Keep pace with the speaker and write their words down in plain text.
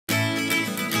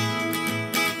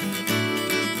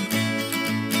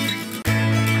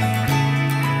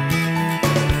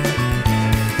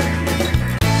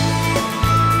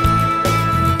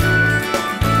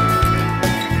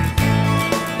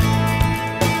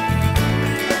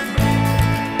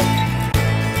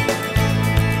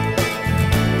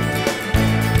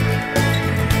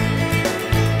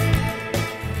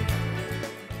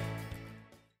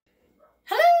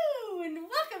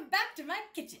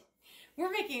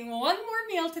making one more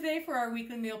meal today for our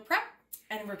weekly meal prep,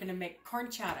 and we're going to make corn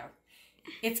chowder.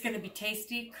 It's going to be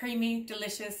tasty, creamy,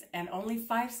 delicious, and only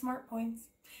 5 smart points.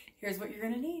 Here's what you're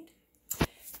going to need.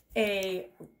 A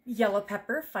yellow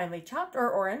pepper, finely chopped, or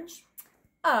orange.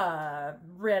 A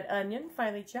red onion,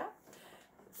 finely chopped.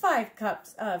 5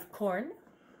 cups of corn.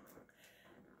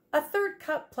 A 1/3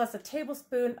 cup plus a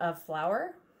tablespoon of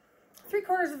flour.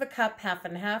 3/4 of a cup, half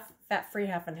and half, fat-free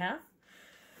half and half.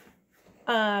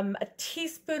 A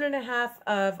teaspoon and a half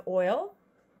of oil,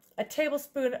 a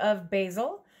tablespoon of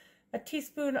basil, a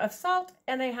teaspoon of salt,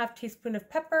 and a 1/2 teaspoon of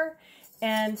pepper,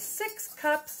 and 6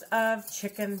 cups of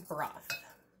chicken broth.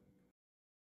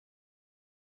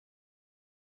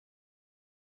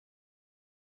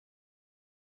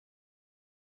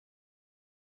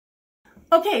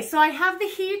 Okay, so I have the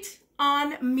heat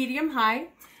on medium-high.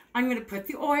 I'm going to put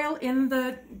the oil in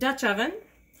the Dutch oven,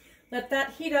 let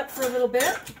that heat up for a little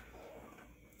bit.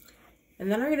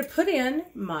 And then I'm going to put in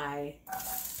my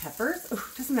peppers.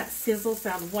 Oh, doesn't that sizzle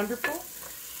sound wonderful?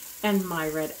 And my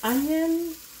red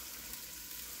onion.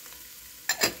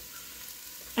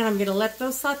 And I'm going to let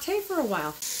those saute for a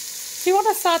while. So you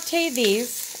want to saute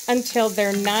these until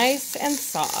they're nice and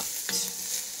soft.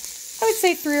 I would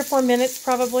say 3 or 4 minutes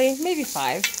probably, maybe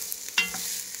 5.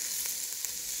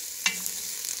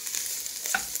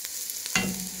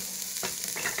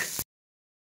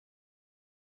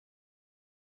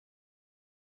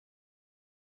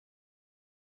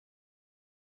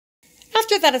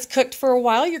 After that is cooked for a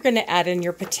while, you're going to add in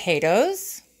your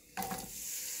potatoes.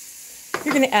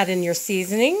 You're going to add in your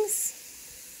seasonings.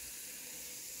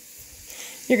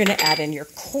 You're going to add in your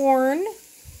corn.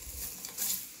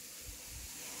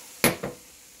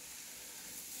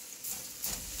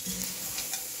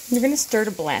 You're going to stir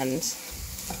to blend.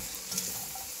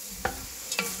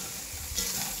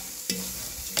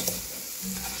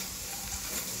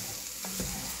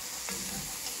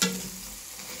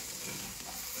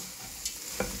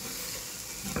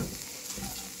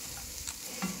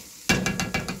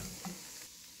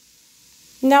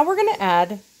 Now we're going to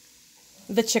add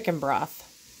the chicken broth.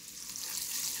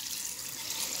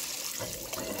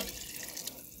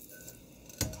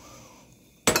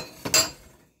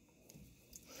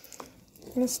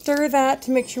 I'm going to stir that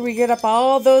to make sure we get up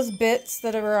all those bits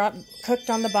that are cooked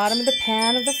on the bottom of the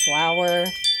pan of the flour.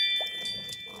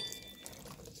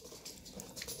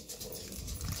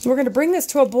 We're going to bring this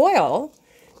to a boil,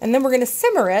 and then we're going to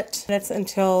simmer it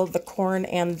until the corn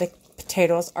and the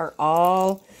potatoes are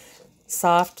all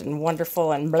soft and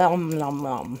wonderful and blum, blum,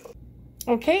 blum.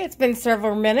 Okay, it's been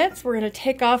several minutes. We're going to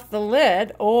take off the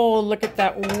lid. Oh, look at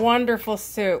that wonderful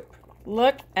soup.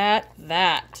 Look at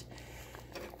that.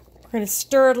 We're going to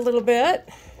stir it a little bit.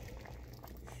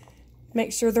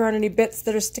 Make sure there aren't any bits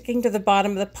that are sticking to the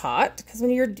bottom of the pot, because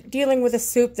when you're dealing with a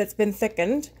soup that's been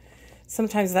thickened,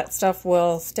 sometimes that stuff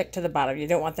will stick to the bottom. You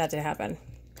don't want that to happen.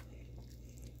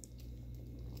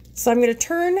 So I'm going to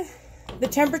turn the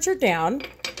temperature down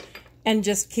and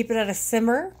just keep it at a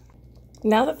simmer.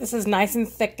 Now that this is nice and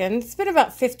thickened, it's been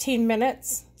about 15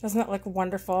 minutes. Doesn't that look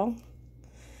wonderful?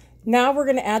 Now we're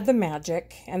going to add the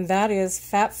magic, and that is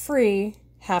fat-free,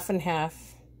 half and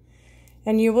half.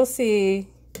 And you will see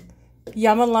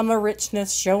yumma lumma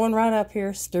richness showing right up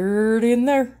here. Stir it in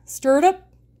there. Stir it up.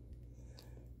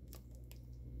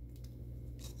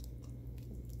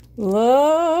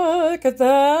 Look at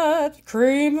that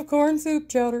cream of corn soup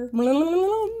chowder.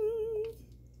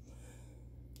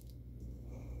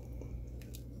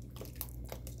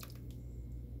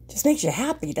 Just makes you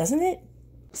happy, doesn't it?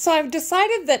 So I've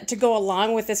decided that to go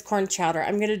along with this corn chowder,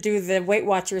 I'm going to do the Weight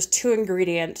Watchers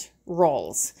 2-ingredient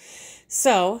rolls.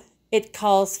 So it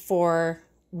calls for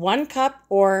 1 cup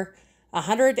or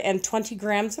 120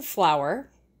 grams of flour,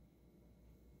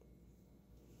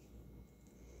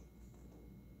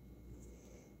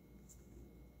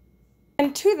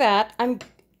 and to that I'm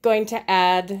going to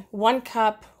add 1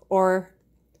 cup or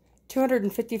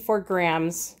 254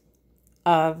 grams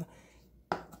of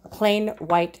plain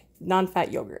white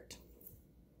non-fat yogurt.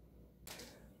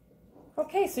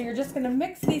 Okay, so you're just going to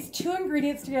mix these 2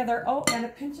 ingredients together. Oh, and a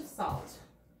pinch of salt.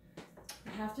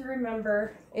 You have to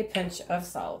remember a pinch of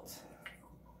salt.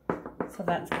 So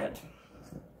that's good.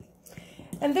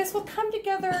 And this will come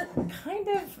together kind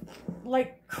of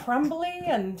like crumbly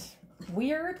and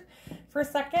weird for a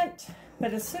second,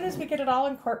 but as soon as we get it all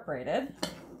incorporated,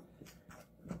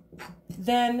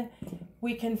 then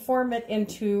we can form it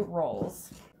into rolls.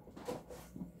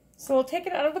 So we'll take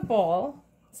it out of the bowl.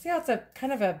 See how it's a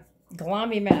kind of a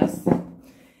glommy mess.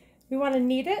 We want to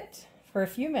knead it for a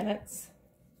few minutes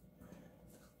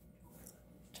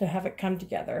to have it come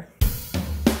together.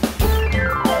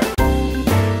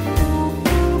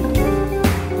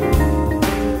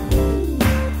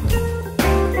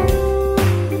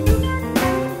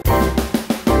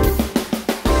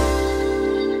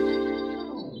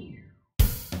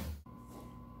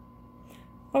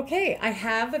 I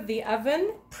have the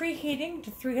oven preheating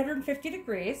to 350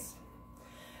 degrees.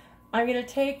 I'm going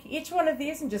to take each one of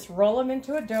these and just roll them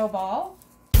into a dough ball.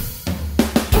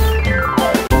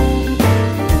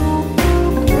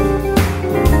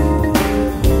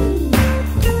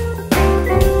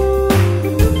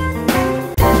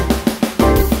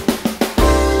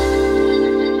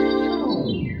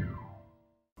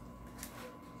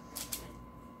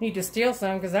 Need to steal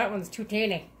some because that one's too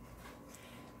teeny.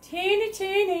 Teeny,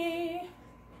 teeny.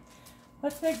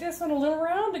 Let's make this one a little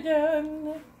round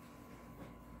again.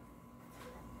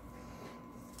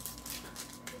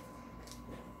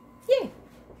 Yay.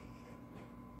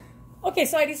 Okay,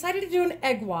 so I decided to do an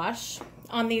egg wash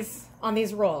on these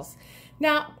rolls.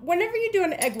 Now, whenever you do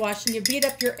an egg wash and you beat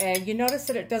up your egg, you notice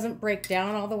that it doesn't break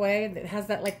down all the way. It has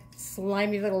that like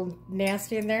slimy little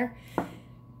nasty in there.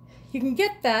 You can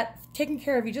get that taken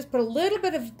care of. You just put a little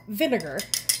bit of vinegar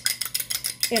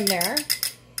in there.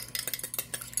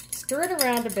 Stir it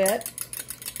around a bit.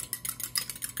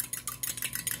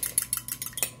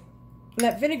 And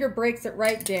that vinegar breaks it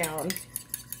right down.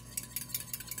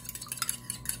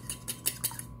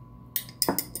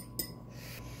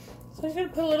 So I'm just going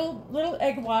to put a little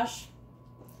egg wash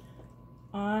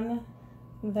on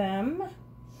them.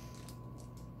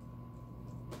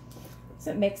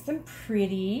 So it makes them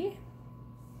pretty.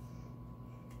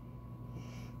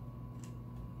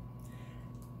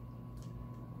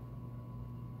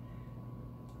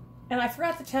 And I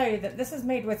forgot to tell you that this is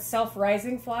made with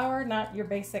self-rising flour, not your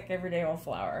basic everyday old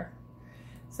flour.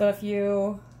 So if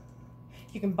you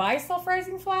can buy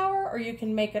self-rising flour, or you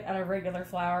can make it out of regular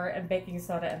flour and baking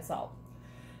soda and salt,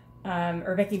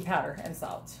 or baking powder and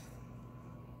salt.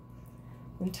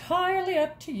 Entirely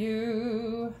up to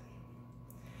you.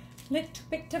 Little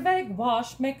bit of egg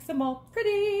wash makes them all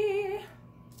pretty.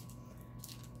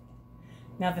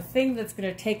 Now the thing that's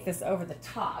going to take this over the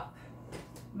top,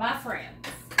 my friends,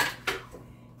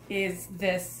 is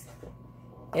this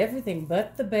everything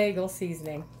but the bagel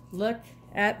seasoning. Look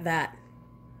at that.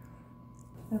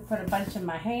 I'm going to put a bunch in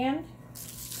my hand.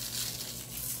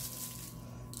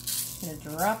 I'm going to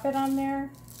drop it on there.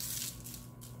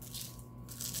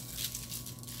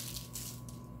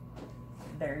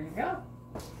 There you go.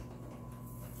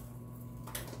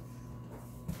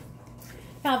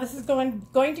 Now this is going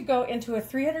to go into a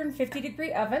 350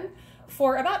 degree oven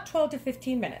for about 12 to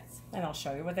 15 minutes. And I'll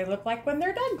show you what they look like when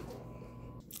they're done.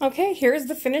 Okay, here's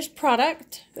the finished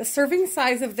product. The serving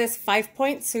size of this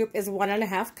 5-point soup is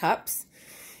 1.5 cups.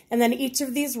 And then each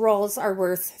of these rolls are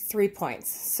worth 3 points.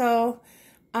 So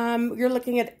you're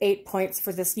looking at 8 points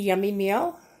for this yummy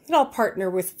meal. And I'll partner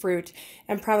with fruit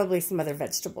and probably some other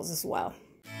vegetables as well.